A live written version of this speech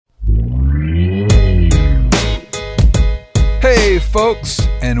folks,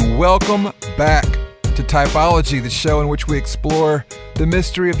 and welcome back to Typology, the show in which we explore the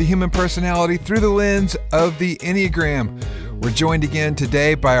mystery of the human personality through the lens of the Enneagram. We're joined again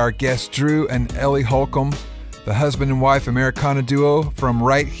today by our guests Drew and Ellie Holcomb, the husband and wife Americana duo from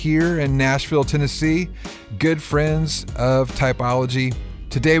right here in Nashville, Tennessee, good friends of Typology.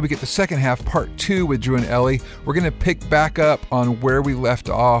 Today we get the second half, part 2 with Drew and Ellie. We're going to pick back up on where we left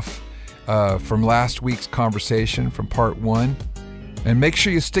off from last week's conversation from part 1. And make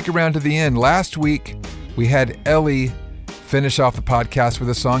sure you stick around to the end. Last week, we had Ellie finish off the podcast with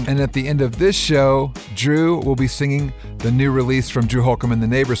a song. And at the end of this show, Drew will be singing the new release from Drew Holcomb and the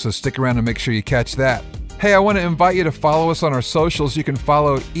Neighbors. So stick around and make sure you catch that. Hey, I want to invite you to follow us on our socials. You can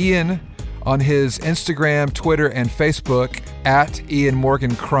follow Ian on his Instagram, Twitter, and Facebook at Ian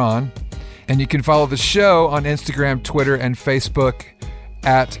Morgan Cron. And you can follow the show on Instagram, Twitter, and Facebook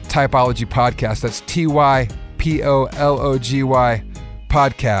at Typology Podcast. That's TYPOLOGY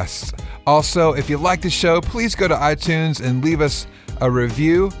Podcasts. Also, if you like the show, please go to iTunes and leave us a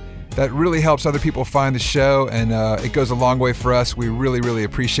review. That really helps other people find the show, and it goes a long way for us. We really, really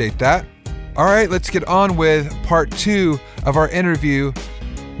appreciate that. All right, let's get on with part 2 of our interview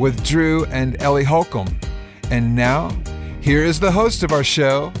with Drew and Ellie Holcomb. And now, here is the host of our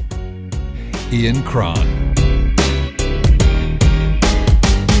show, Ian Cron.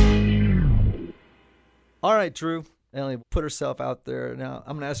 All right, Drew. Ellie put herself out there. Now,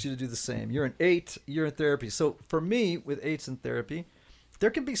 I'm going to ask you to do the same. You're an 8. You're in therapy. So for me, with 8s in therapy, there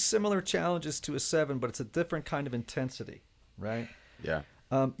can be similar challenges to a 7, but it's a different kind of intensity, right? Yeah.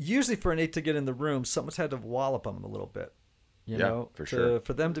 Usually for an 8 to get in the room, someone's had to wallop them a little bit. You know, for sure.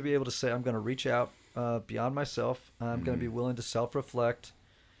 For them to be able to say, I'm going to reach out beyond myself. I'm going to be willing to self-reflect.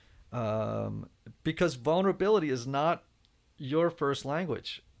 Because vulnerability is not your first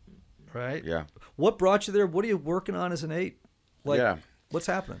language. Right? Yeah. What brought you there? What are you working on as an 8? What's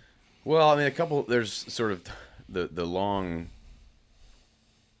happening? Well, I mean, there's sort of the long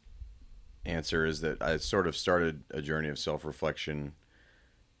answer is that I sort of started a journey of self-reflection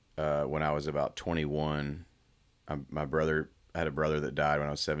when I was about 21. I had a brother that died when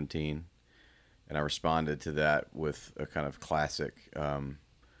I was 17, and I responded to that with a kind of classic, let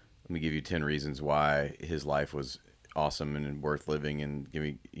me give you 10 reasons why his life was awesome and worth living, and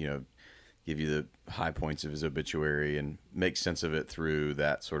give you the high points of his obituary and make sense of it through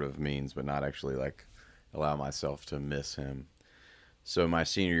that sort of means, but not actually like allow myself to miss him. So my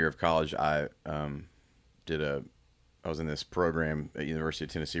senior year of college, I was in this program at University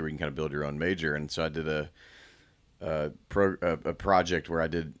of Tennessee where you can kind of build your own major. And so I did a project where I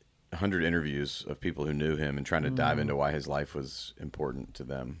did 100 interviews of people who knew him and trying to dive into why his life was important to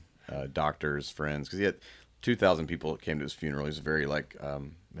them. Doctors, friends, because he had 2,000 people that came to his funeral. He was a very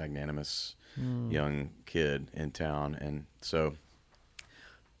magnanimous young kid in town. And so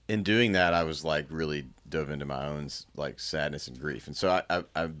in doing that, I was really dove into my own sadness and grief. And so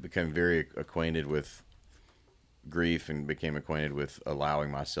I became very acquainted with grief and became acquainted with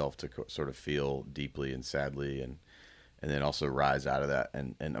allowing myself to sort of feel deeply and sadly and then also rise out of that.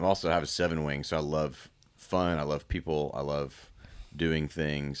 And I also have a 7 wing, so I love fun. I love people. I love doing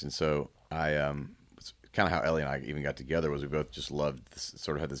things. And so it's kind of how Ellie and I even got together, was we both just loved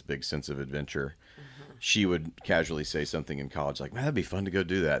sort of had this big sense of adventure. Mm-hmm. She would casually say something in college like, man, that'd be fun to go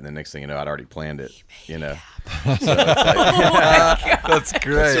do that. And the next thing you know, I'd already planned it, So it's That's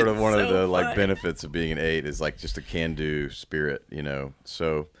great. That's sort of one of the benefits of being an 8 is just a can-do spirit,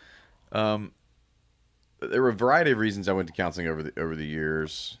 So there were a variety of reasons I went to counseling over the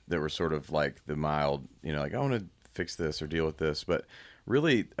years that were sort of the mild, I want to fix this or deal with this. But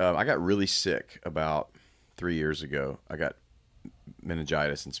really, I got really sick about 3 years ago. I got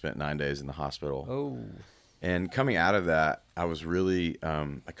meningitis and spent 9 days in the hospital. Oh. And coming out of that, I was really,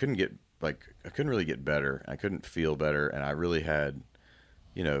 I couldn't really get better. I couldn't feel better. And I really had,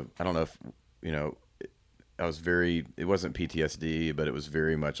 I don't know if, I was it wasn't PTSD, but it was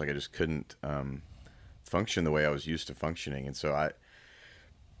very much I just couldn't function the way I was used to functioning. And so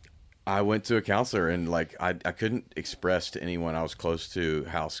I went to a counselor, and I couldn't express to anyone I was close to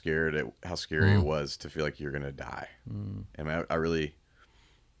how scary it was to feel like you're gonna die. And I really,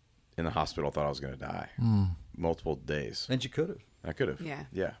 in the hospital, thought I was gonna die multiple days. And you could have. I could have.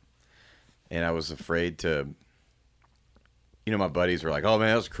 Yeah. And I was afraid to. My buddies were like, "Oh man,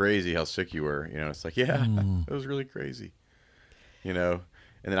 that was crazy how sick you were." It's like, yeah, it was really crazy. And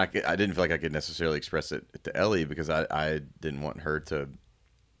then I didn't feel like I could necessarily express it to Ellie because I didn't want her to.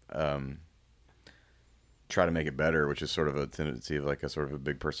 Try to make it better, which is sort of a tendency of a sort of a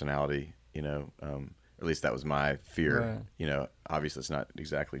big personality, at least that was my fear. Right. Obviously it's not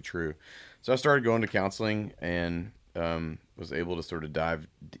exactly true. So I started going to counseling, and was able to sort of dive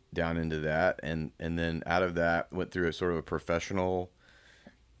down into that, and then out of that went through a sort of a professional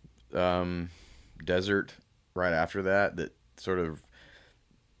desert right after that sort of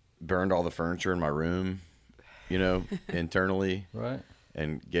burned all the furniture in my room, internally, Right.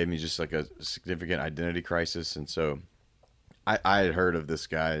 and gave me just like a significant identity crisis. And so I had heard of this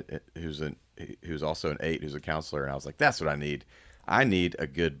guy who's also an 8, who's a counselor, and I was like, that's what I need. I need a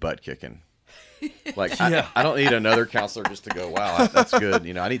good butt kicking. Like, Yeah. I don't need another counselor just to go, wow, that's good.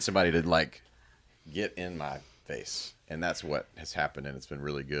 I need somebody to like get in my face. And that's what has happened. And it's been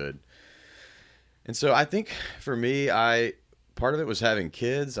really good. And so I think for me, part of it was having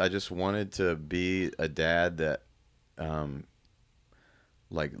kids. I just wanted to be a dad that,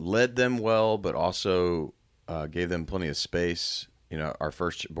 like led them well, but also, gave them plenty of space. Our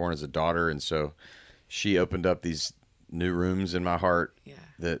firstborn is a daughter. And so she opened up these new rooms in my heart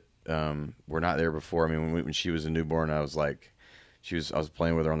that, were not there before. I mean, when she was a newborn, I was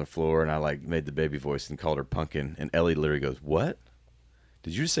playing with her on the floor, and I like made the baby voice and called her Pumpkin. And Ellie literally goes, "What?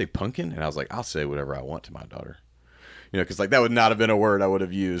 Did you just say Pumpkin?" And I was like, "I'll say whatever I want to my daughter." Because like that would not have been a word I would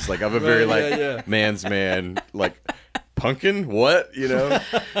have used. Like I'm a very man's man, like Pumpkin, what?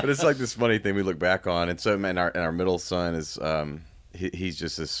 But it's like this funny thing we look back on. And so, man, our middle son is, he's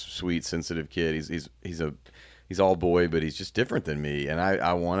just this sweet, sensitive kid. He's all boy, but he's just different than me. And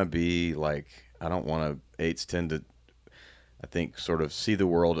I want to be like, I don't want to, 8s tend to, I think, sort of see the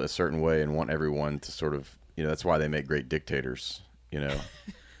world a certain way and want everyone to sort of, that's why they make great dictators,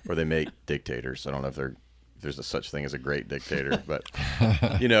 or they make dictators. I don't know if there's a such thing as a great dictator, but,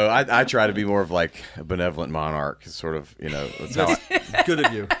 I try to be more of like a benevolent monarch, sort of, that's how Good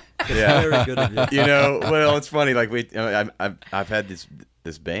of you. Yeah. Very good of you. Well, it's funny. Like I've had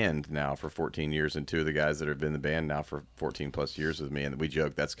this band now for 14 years, and 2 of the guys that have been in the band now for 14 plus years with me, and we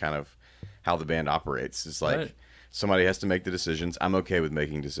joke that's kind of how the band operates. It's like somebody has to make the decisions. I'm okay with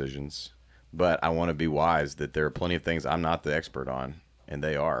making decisions, but I want to be wise that there are plenty of things I'm not the expert on, and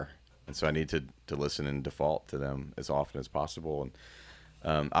they are, and so I need to listen and default to them as often as possible.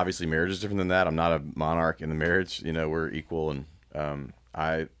 And obviously, marriage is different than that. I'm not a monarch in the marriage. We're equal, and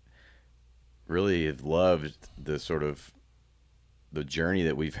I really have loved the sort of the journey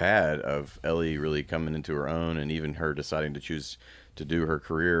that we've had of Ellie really coming into her own, and even her deciding to choose to do her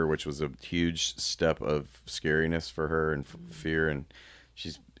career, which was a huge step of scariness for her and fear. And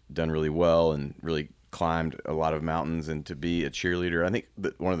she's done really well and really climbed a lot of mountains. And to be a cheerleader, I think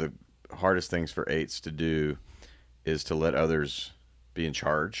that one of the hardest things for 8s to do is to let others be in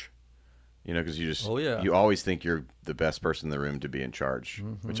charge. Because you always think you're the best person in the room to be in charge,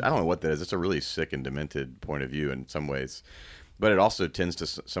 which I don't know what that is. It's a really sick and demented point of view in some ways, but it also tends to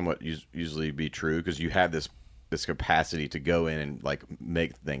somewhat usually be true, because you have this capacity to go in and like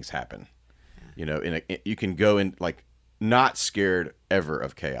make things happen. You can go in like not scared ever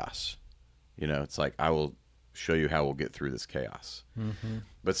of chaos. It's like, I will show you how we'll get through this chaos.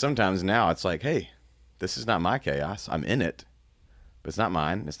 But sometimes now it's like, hey, this is not my chaos. I'm in it. But it's not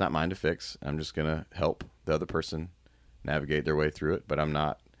mine. It's not mine to fix. I'm just going to help the other person navigate their way through it. But I'm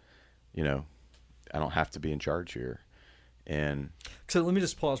not, I don't have to be in charge here. And So let me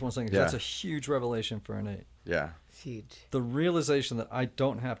just pause 1 second. 'Cause Yeah. That's a huge revelation for an 8. yeah, It's huge. The realization that I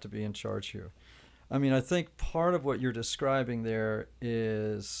don't have to be in charge here. I mean, I think part of what you're describing there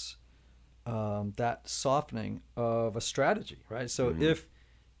is that softening of a strategy, right? So if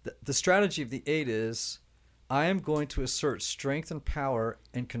the strategy of the 8 is, I am going to assert strength and power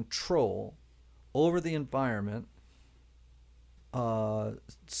and control over the environment,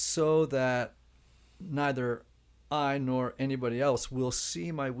 so that neither I nor anybody else will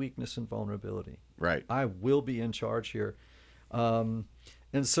see my weakness and vulnerability. right. I will be in charge here.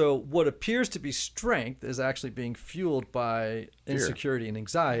 And so what appears to be strength is actually being fueled by insecurity and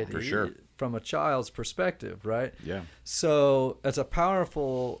anxiety, For sure. from a child's perspective, right? Yeah. So it's a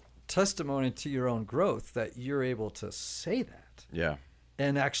powerful testimony to your own growth that you're able to say that Yeah.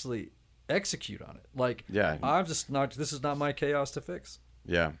 and actually execute on it. Like, Yeah. this is not my chaos to fix,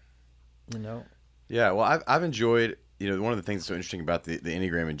 Yeah. Yeah. Well, I've enjoyed, one of the things that's so interesting about the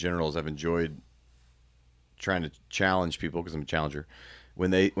Enneagram in general is I've enjoyed trying to challenge people, because I'm a challenger.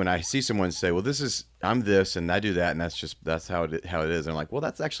 When I see someone say, well, I'm this and I do that, and that's how it is. And I'm like, well,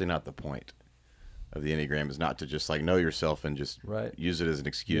 that's actually not the point of the Enneagram, is not to just like know yourself and just use it as an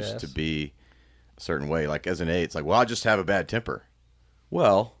excuse to be a certain way. Like as an 8, it's like, well, I just have a bad temper.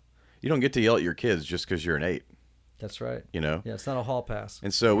 Well, you don't get to yell at your kids just because you're an 8. That's right. Yeah, it's not a hall pass.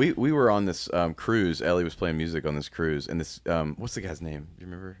 And so we were on this cruise. Ellie was playing music on this cruise, and this what's the guy's name? Do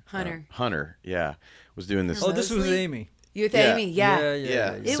you remember? Hunter. Hunter, yeah, was doing this. Oh, this was Mostly- Amy. You with Yeah. Amy? Yeah.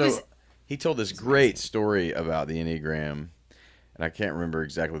 Yeah. It So was he told this great story about the Enneagram, and I can't remember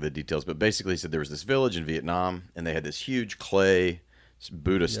exactly the details, but basically he said there was this village in Vietnam, and they had this huge clay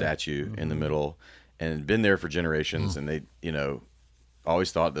Buddha statue in the middle, and had been there for generations, and they,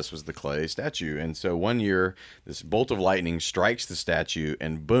 always thought this was the clay statue. And so one year, this bolt of lightning strikes the statue,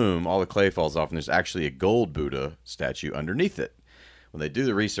 and boom, all the clay falls off, and there's actually a gold Buddha statue underneath it. When they do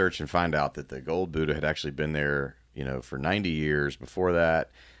the research and find out that the gold Buddha had actually been there, for 90 years before that,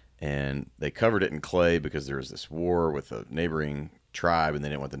 and they covered it in clay because there was this war with a neighboring tribe, and they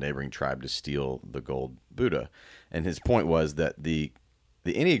didn't want the neighboring tribe to steal the gold Buddha. And his point was that the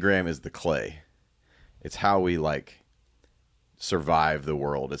Enneagram is the clay. It's how we survive the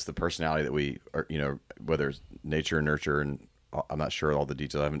world. It's the personality that we are, whether it's nature or nurture, and I'm not sure all the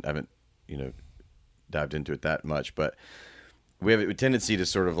details. I haven't dived into it that much, but we have a tendency to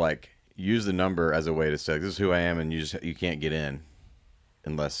sort of use the number as a way to say, this is who I am, and you can't get in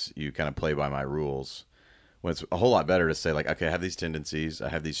unless you kind of play by my rules. When it's a whole lot better to say okay, I have these tendencies, I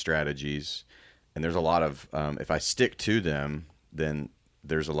have these strategies, and there's a lot of, if I stick to them, then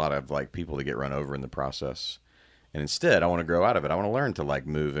there's a lot of people that get run over in the process. And instead, I want to grow out of it. I want to learn to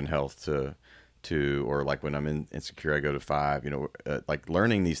move in health to or when I'm insecure, I go to 5.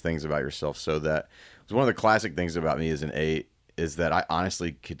 Learning these things about yourself. So that one of the classic things about me as an 8 is that I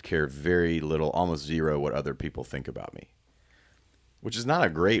honestly could care very little, almost zero, what other people think about me, which is not a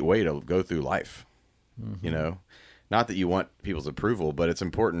great way to go through life. Not that you want people's approval, but it's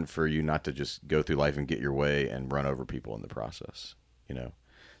important for you not to just go through life and get your way and run over people in the process.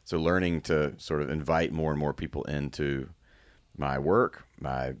 So learning to sort of invite more and more people into my work,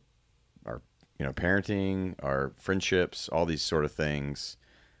 our parenting, our friendships, all these sort of things,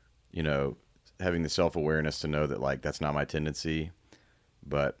 having the self-awareness to know that that's not my tendency,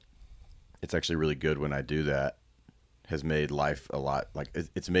 but it's actually really good when I do that, has made life a lot,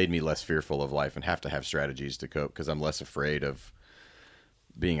 it's made me less fearful of life and have to have strategies to cope, because I'm less afraid of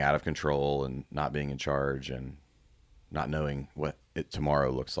being out of control and not being in charge and not knowing what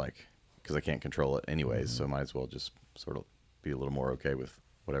tomorrow looks like, because I can't control it anyways. So might as well just sort of be a little more okay with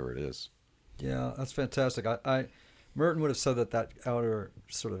whatever it is. Yeah, that's fantastic. Merton would have said that outer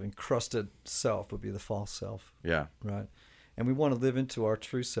sort of encrusted self would be the false self. Yeah. Right. And we want to live into our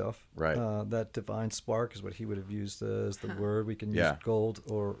true self. Right. That divine spark is what he would have used as the word. We can use gold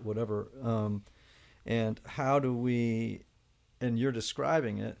or whatever. And how do we, and you're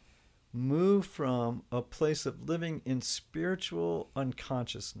describing it, move from a place of living in spiritual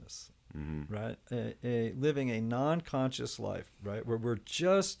unconsciousness, right? Living a non-conscious life, right? Where we're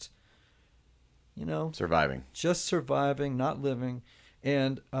just, surviving, not living,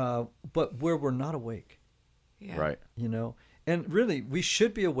 and but where we're not awake. Yeah. Right. And really, we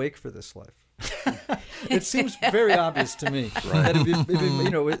should be awake for this life. It seems very obvious to me. Right.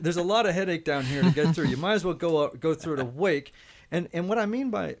 That there's a lot of headache down here to get through. You might as well go through it awake. And what I mean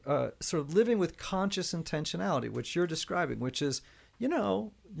by sort of living with conscious intentionality, which you're describing, which is, you're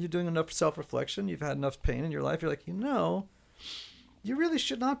doing enough self-reflection, you've had enough pain in your life, you're like, you really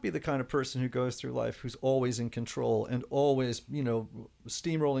should not be the kind of person who goes through life who's always in control and always,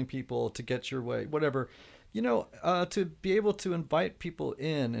 steamrolling people to get your way, whatever. To be able to invite people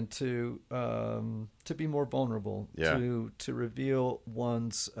in and to be more vulnerable, to reveal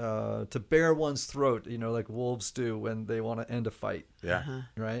one's, to bare one's throat, like wolves do when they want to end a fight. Yeah.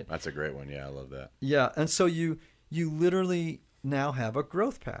 Right. That's a great one. Yeah. I love that. Yeah. And so you literally now have a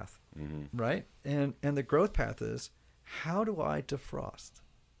growth path, right? And the growth path is, how do I defrost?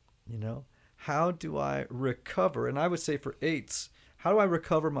 How do I recover? And I would say for 8s, how do I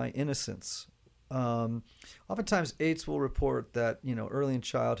recover my innocence? Oftentimes 8s will report that, early in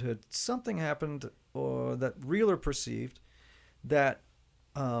childhood, something happened, or that real or perceived, that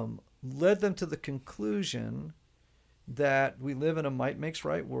led them to the conclusion that we live in a might makes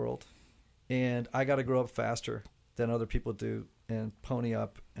right world, and I got to grow up faster than other people do and pony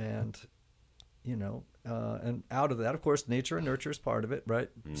up, and, and out of that, of course, nature and nurture is part of it, right?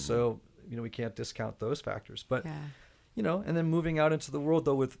 So, we can't discount those factors, but, and then moving out into the world,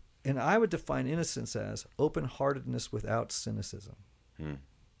 though, and I would define innocence as open-heartedness without cynicism. Wow.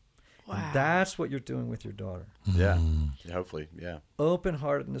 And that's what you're doing with your daughter. Yeah. Hopefully, yeah.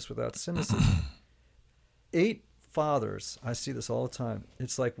 Open-heartedness without cynicism. 8 fathers, I see this all the time.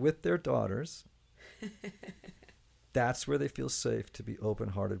 It's like with their daughters, that's where they feel safe to be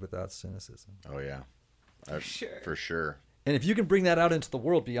open-hearted without cynicism. Oh, yeah. For sure. And if you can bring that out into the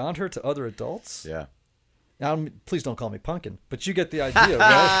world beyond her to other adults. Yeah. Now, please don't call me Pumpkin, but you get the idea,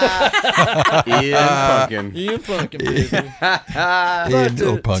 right? Ian Pumpkin, baby.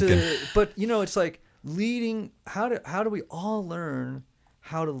 Pumpkin. But it's like leading. How do we all learn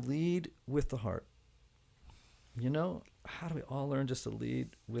how to lead with the heart. You know, how do we all learn just to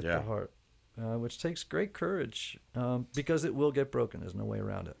lead with the heart? Which takes great courage, because it will get broken. There's no way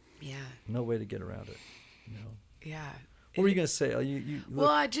around it. Yeah. No way to get around it. You know. Yeah. What were you gonna say? You well,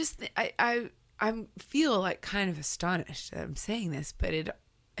 I just I feel like kind of astonished that I'm saying this, but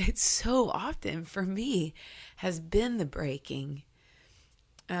it's so often for me has been the breaking,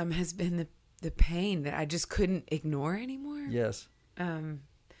 has been the pain that I just couldn't ignore anymore. Yes.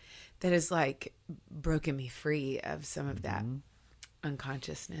 That has like broken me free of some of that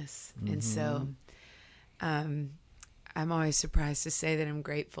unconsciousness. And so I'm always surprised to say that I'm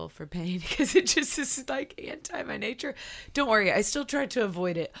grateful for pain, because it just is like anti my nature. Don't worry, I still try to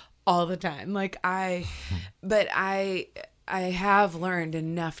avoid it all the time. Like but I have learned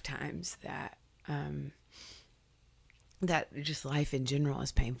enough times that that just life in general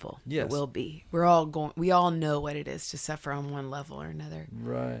is painful. Yes. It will be. We all know what it is to suffer on one level or another.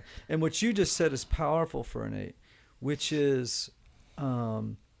 Right. And what you just said is powerful for Nate, which is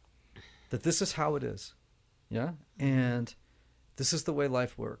that this is how it is. Yeah. And this is the way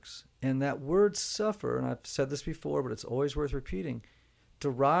life works. And that word suffer, and I've said this before, but it's always worth repeating,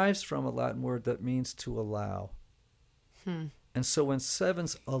 derives from a Latin word that means to allow. And so when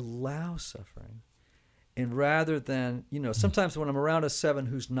sevens allow suffering, and rather than, you know, sometimes when I'm around a seven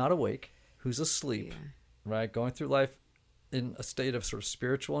who's not awake, who's asleep, right, going through life in a state of sort of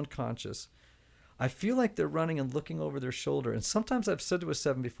spiritual unconscious, I feel like they're running and looking over their shoulder. And sometimes I've said to a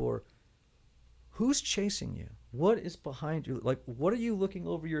seven before, who's chasing you? What is behind you? Like, what are you looking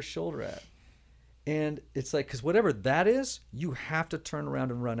over your shoulder at? And it's like, because whatever that is, you have to turn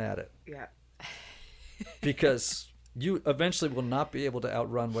around and run at it. Yeah. Because you eventually will not be able to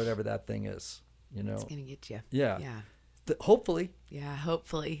outrun whatever that thing is. You know, It's going to get you. Yeah. Yeah. Hopefully. Yeah,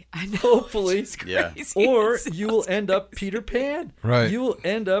 hopefully. I know. Hopefully. It's Yeah. crazy. Or It you will sounds end up crazy. Peter Pan. Right. You will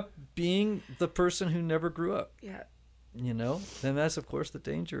end up being the person who never grew up. Yeah. You know, and that's of course the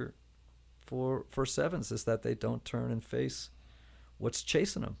danger for sevens, is that they don't turn and face what's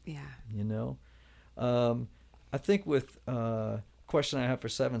chasing them. Yeah. You know, I think with question I have for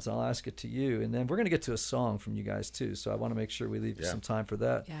sevens, I'll ask it to you, and then we're going to get to a song from you guys too. So I want to make sure we leave some time for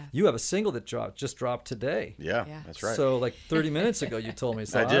that. Yeah. You have a single that just dropped today. Yeah, Yeah. that's right. So like 30 minutes ago, you told me.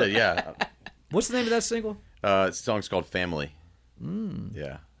 So I did, yeah. What's the name of that single? The song's called Family.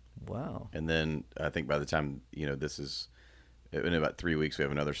 Yeah. Wow. And then I think by the time, you know, this is, in about 3 weeks, we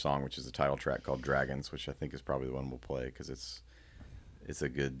have another song, which is the title track called Dragons, which I think is probably the one we'll play, because it's a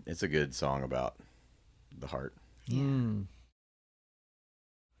good song about the heart. Yeah.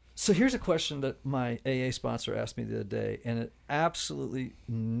 So here's a question that my AA sponsor asked me the other day, and it absolutely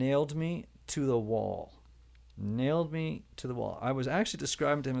nailed me to the wall. I was actually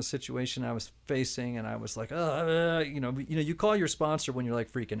describing to him a situation I was facing, and I was like, you call your sponsor when you're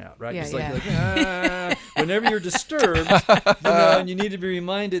like freaking out, right? Yeah, It's like, yeah. you're like, whenever you're disturbed, and you need to be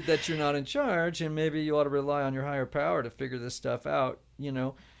reminded that you're not in charge, and maybe you ought to rely on your higher power to figure this stuff out, you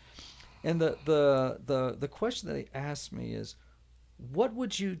know. And the question that he asked me is, what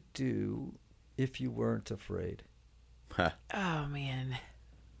would you do if you weren't afraid? Oh, man.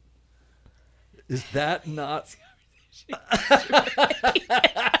 Is that not...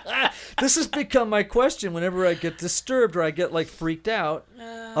 This has become my question whenever I get disturbed or I get like freaked out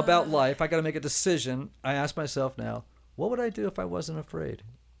about life. I got to make a decision. I ask myself now, what would I do if I wasn't afraid?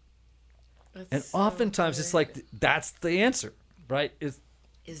 And so oftentimes good. it's like, that's the answer, right?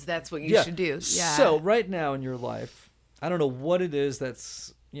 That's what you should do. Yeah. So right now in your life, I don't know what it is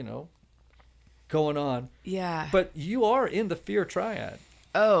that's, going on. Yeah. But you are in the fear triad.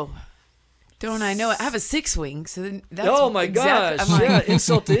 Oh, don't I know it? I have a 6-wing, so then that's My exactly, gosh. I'm like,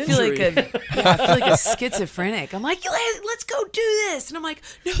 Insult to I feel injury. I feel like a schizophrenic. I'm like, let's go do this. And I'm like,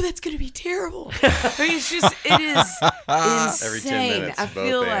 no, that's going to be terrible. I mean, it is insane. Every 10 minutes, I both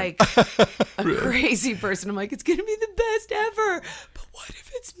feel ends. like a crazy person. I'm like, it's going to be the best ever. But what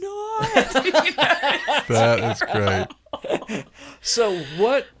if it's not? That is great. So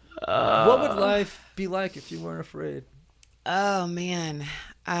what would life be like if you weren't afraid? Oh, man.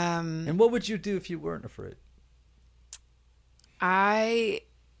 And what would you do if you weren't afraid? I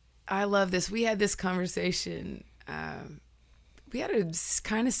love this. We had this conversation. We had a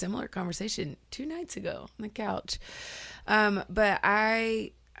kind of similar conversation 2 nights ago on the couch. But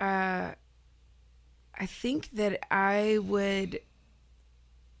I think that I would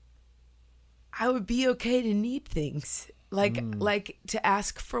be okay to need things, like to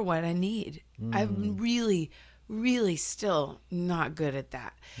ask for what I need. I'm really still not good at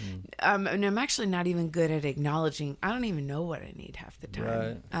that. And I'm actually not even good at acknowledging. I don't even know what I need half the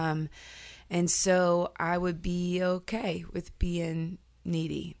time. Right. And so I would be okay with being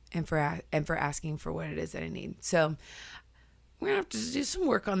needy and for asking for what it is that I need. So we're gonna have to do some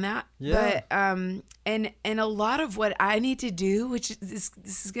work on that. Yeah. But and a lot of what I need to do, which is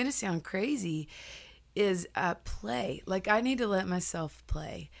this is gonna sound crazy, is play. Like I need to let myself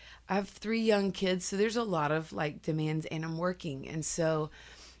play. I have 3 young kids, so there's a lot of like demands, and I'm working, and so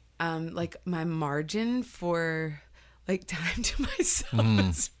like my margin for like time to myself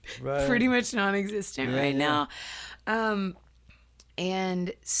is Right. pretty much non-existent right now.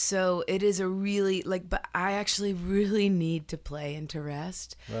 And so it is a really like, but I actually really need to play and to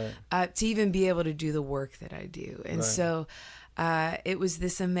rest, to even be able to do the work that I do. And so it was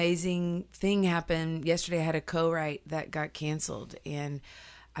this amazing thing happened yesterday. I had a co-write that got canceled, and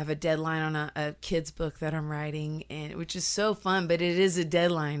I have a deadline on a kid's book that I'm writing, and which is so fun, but it is a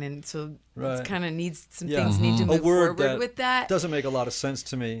deadline, and so it's kind of needs some things need to move forward with that. Doesn't make a lot of sense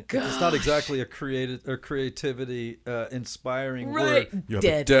to me. It's not exactly a creativity inspiring word. You have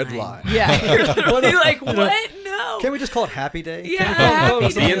a deadline. Yeah, you're literally like, what? No. Can't we just call it Happy Day? Yeah,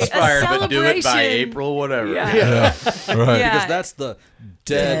 Happy Day. Be inspired, A but do it by celebration. April, whatever. Yeah. Right. Yeah. Because that's the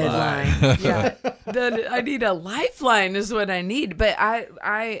deadline. Yeah, I need a lifeline is what I need. But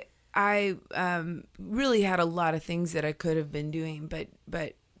I really had a lot of things that I could have been doing.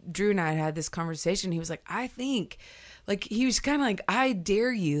 But Drew and I had this conversation. He was like, I think, like he was kind of like, I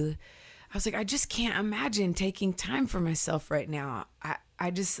dare you. I was like, I just can't imagine taking time for myself right now. I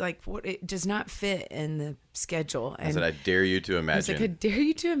just like what it does not fit in the schedule. And I said, I dare you to I was imagine. like, I dare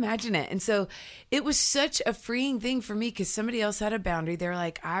you to imagine it. And so it was such a freeing thing for me because somebody else had a boundary. They're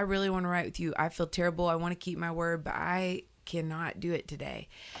like, I really want to write with you. I feel terrible. I want to keep my word, but I cannot do it today.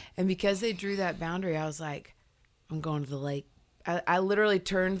 And because they drew that boundary, I was like, I'm going to the lake. I literally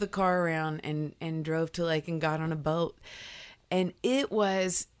turned the car around and drove to the lake and got on a boat. And it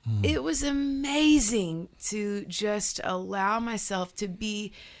was amazing to just allow myself to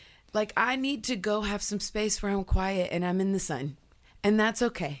be like, I need to go have some space where I'm quiet and I'm in the sun, and that's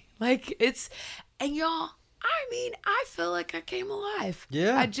okay. Like and y'all, I mean, I feel like I came alive.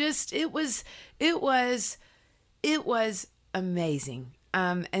 Yeah. It was amazing.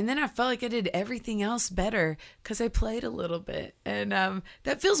 And then I felt like I did everything else better because I played a little bit. And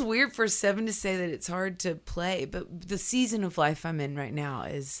that feels weird for 7 to say that it's hard to play. But the season of life I'm in right now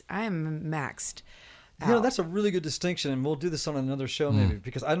is I am maxed out. You know, that's a really good distinction, and we'll do this on another show maybe,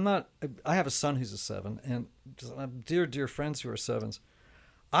 because I have a son who's a 7, and dear friends who are 7s.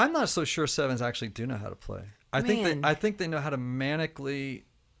 I'm not so sure 7s actually do know how to play. I think they know how to manically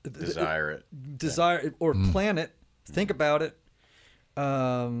Desire it. or plan it, think about it.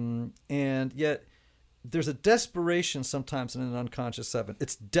 And yet there's a desperation sometimes in an unconscious 7.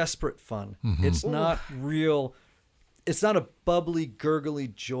 It's desperate fun. It's not real. It's not a bubbly, gurgly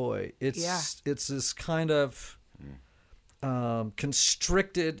joy. It's this kind of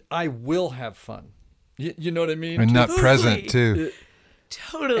constricted, I will have fun. You know what I mean? And not present too.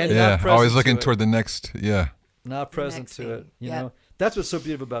 Totally. And Yeah, not present always looking to it. toward the next. Yeah. Not present next to thing. it. You Yep. know, that's what's so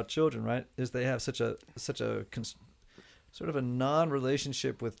beautiful about children, right? Is they have such a sort of a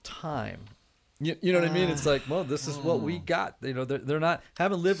non-relationship with time. You know what I mean? It's like, well, this is what we got. You know, they're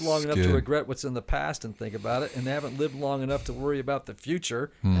haven't lived long enough to good. regret what's in the past and think about it, and they haven't lived long enough to worry about the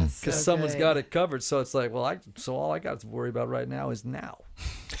future That's because so someone's good. got it covered. So it's like, well, all I got to worry about right now is now,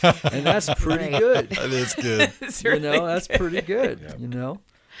 and that's pretty Right. good. That is good. It's You really know, that's good. pretty good. You know,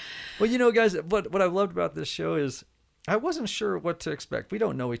 well, you know, guys, what I loved about this show is I wasn't sure what to expect. We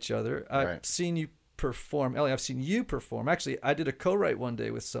don't know each other. I've Right. seen you perform. Ellie, I've seen you perform. Actually, I did a co-write one day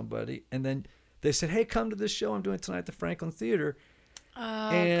with somebody, and then they said, "Hey, come to this show I'm doing tonight at the Franklin Theater." Oh,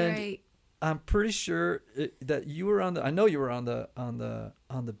 And great. I'm pretty sure that you were on the. I know you were on the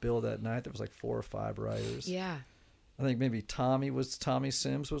bill that night. There was like 4 or 5 writers. Yeah. I think maybe Tommy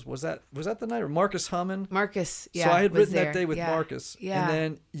Sims was that the night, or Marcus Hummon? Marcus, yeah. So I had was written there. that day with Yeah. Marcus, Yeah. and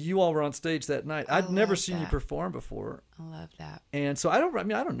then you all were on stage that night. I I'd never love seen you that. perform before, I love that. and so I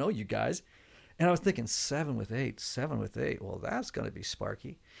don't know you guys, and I was thinking 7 with 8. Well, that's gonna be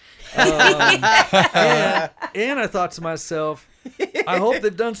sparky. And I thought to myself, I hope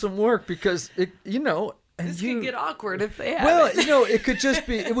they've done some work because it, you know. And This you, can get awkward if they have well, it. you know, it could just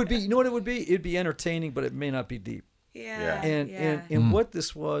be. It would be. You know what it would be? It'd be entertaining, but it may not be deep. Yeah. And what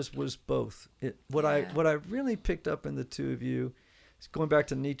this was both. What I Yeah. really picked up in the two of you, going back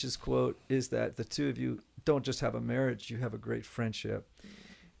to Nietzsche's quote, is that the two of you don't just have a marriage, you have a great friendship,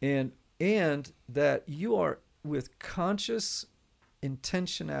 and that you are with conscious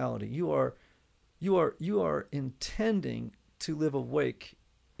intentionality. You are intending to live awake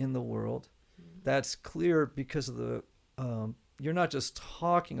in the world. That's clear because of the. You're not just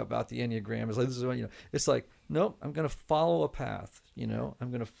talking about the Enneagram. It's like this is what, you know. It's like, nope, I'm going to follow a path, you know,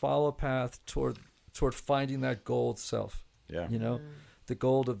 I'm going to follow a path toward finding that gold self, Yeah. you know, the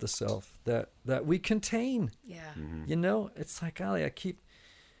gold of the self that we contain. Yeah. You know, it's like, golly, I keep,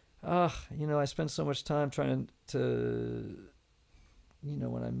 you know, I spend so much time trying to, you know,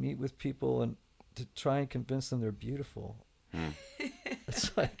 when I meet with people and to try and convince them they're beautiful.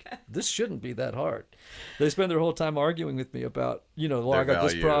 It's like, this shouldn't be that hard. They spend their whole time arguing with me about, you know, well, I got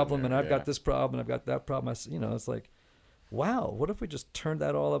this problem and I've got this problem and I've got that problem. You know, it's like, wow, what if we just turned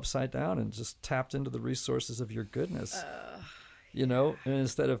that all upside down and just tapped into the resources of your goodness? You know, and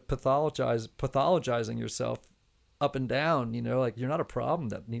instead of pathologizing yourself up and down, you know, like, you're not a problem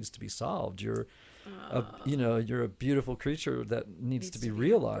that needs to be solved. You're you're a beautiful creature that needs to be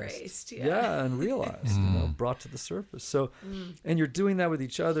realized. Embraced, and realized, you know, brought to the surface. So, and you're doing that with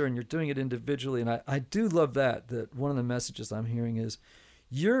each other and you're doing it individually. And I do love that one of the messages I'm hearing is,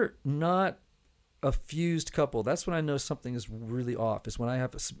 you're not a fused couple. That's when I know something is really off, is when I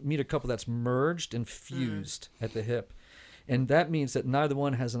meet a couple that's merged and fused at the hip. And that means that neither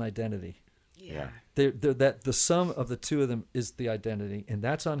one has an identity. Yeah. That the sum of the two of them is the identity, and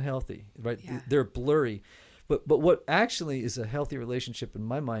that's unhealthy, right? Yeah. They're blurry. But what actually is a healthy relationship in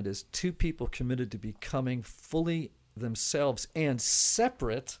my mind is two people committed to becoming fully themselves and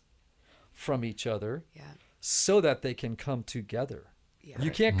separate from each other, so that they can come together. Yeah.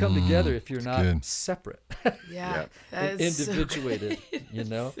 You can't come together if you're not good. separate. Yeah. And individuated, you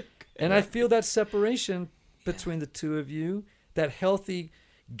know? So and I feel that separation between the two of you, that healthy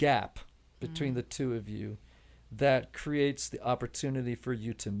gap between the two of you, that creates the opportunity for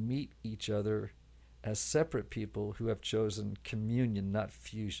you to meet each other as separate people who have chosen communion, not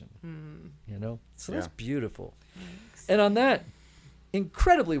fusion. You know? So that's beautiful. Thanks. And on that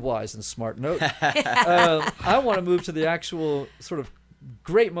incredibly wise and smart note, I want to move to the actual sort of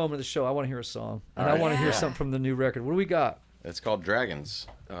great moment of the show. I want to hear a song. And I want to hear something from the new record. What do we got? It's called Dragons.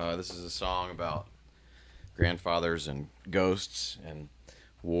 This is a song about grandfathers and ghosts and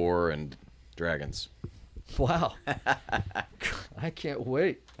war and dragons. Wow. I can't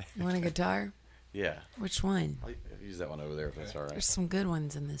wait. You want a guitar? Yeah. Which one? I'll use that one over there if that's all right. There's some good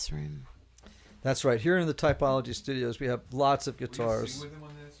ones in this room. That's right. Here in the Typology Studios, we have lots of guitars.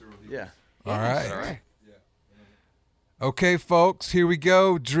 Yeah. All right. All right. Okay, folks, here we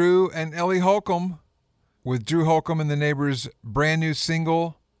go. Drew and Ellie Holcomb with Drew Holcomb and the Neighbors' brand new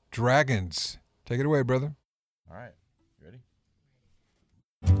single, Dragons. Take it away, brother. All right. You ready?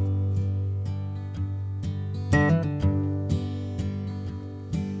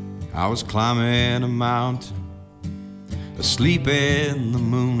 I was climbing a mountain, asleep in the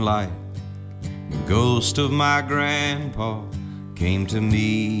moonlight. The ghost of my grandpa came to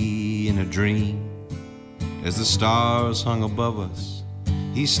me in a dream. As the stars hung above us,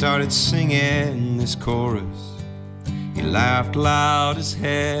 he started singing this chorus. He laughed loud as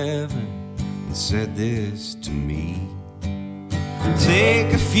heaven and said this to me: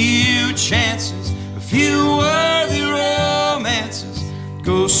 take a few chances, a few worthy romances.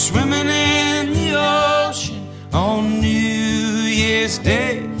 Go swimming in the ocean on New Year's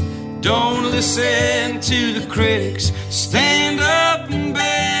Day. Don't listen to the critics, stand up and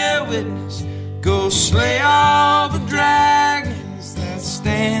bear witness. Go slay all the dragons that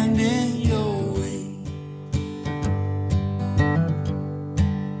stand in your way.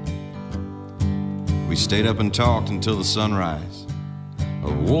 We stayed up and talked until the sunrise,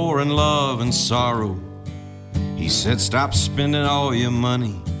 of war and love and sorrow. He said, stop spending all your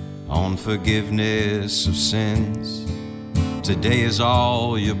money on forgiveness of sins. Today is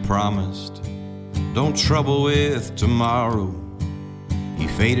all you're promised. Don't trouble with tomorrow. He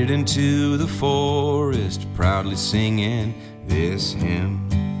faded into the forest, proudly singing this hymn.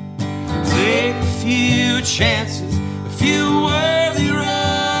 Take a few chances, a few worthy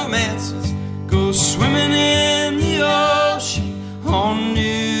romances. Go swimming in the ocean on New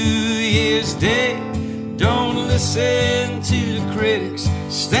Year's Day. Don't listen to the critics,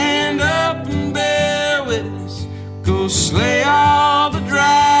 stand up and bear witness. Go slay all the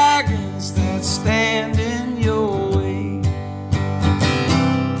dragons that stand in your way.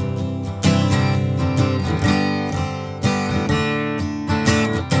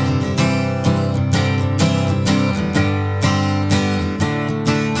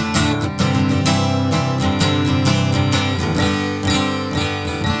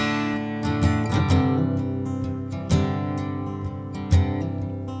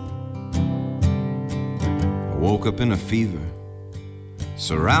 Woke up in a fever,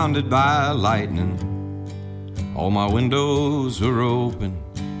 surrounded by lightning. All my windows were open,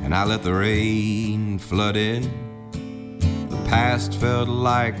 and I let the rain flood in. The past felt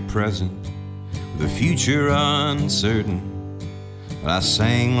like present, with the future uncertain. I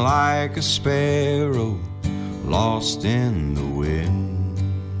sang like a sparrow lost in the wind.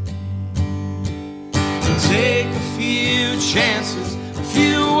 Take a few chances, a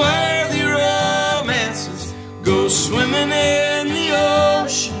few worthy romances. Go swimming in the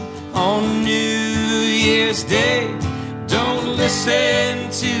ocean on New Year's Day. Don't listen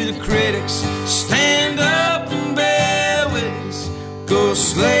to the critics, stand up and bear witness. Go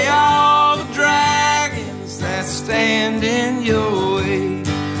slay all the dragons that stand in your way.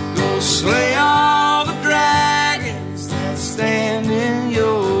 Go slay all the dragons that stand in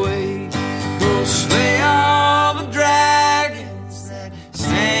your way. Go slay all the dragons that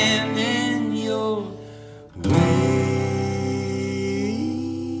stand in your way.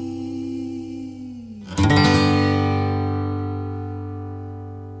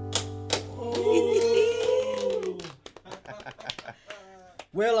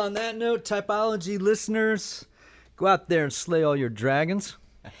 Well, on that note, Typology listeners, go out there and slay all your dragons.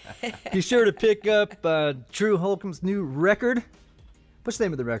 Be sure to pick up Drew Holcomb's new record. What's the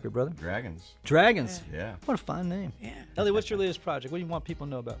name of the record, brother? Dragons. Dragons. Yeah. What a fine name. Yeah. Ellie, what's your latest project? What do you want people to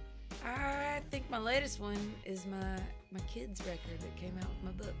know about? I think my latest one is my kids' record that came out with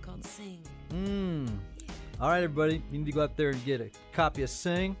my book called Sing. All right, everybody. You need to go out there and get a copy of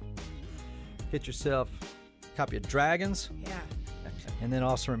Sing. Get yourself a copy of Dragons. Yeah. And then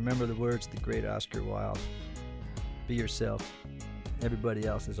also remember the words of the great Oscar Wilde. Be yourself. Everybody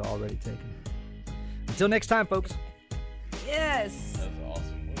else is already taken. Until next time, folks. Yes. That's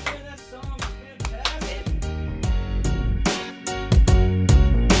awesome.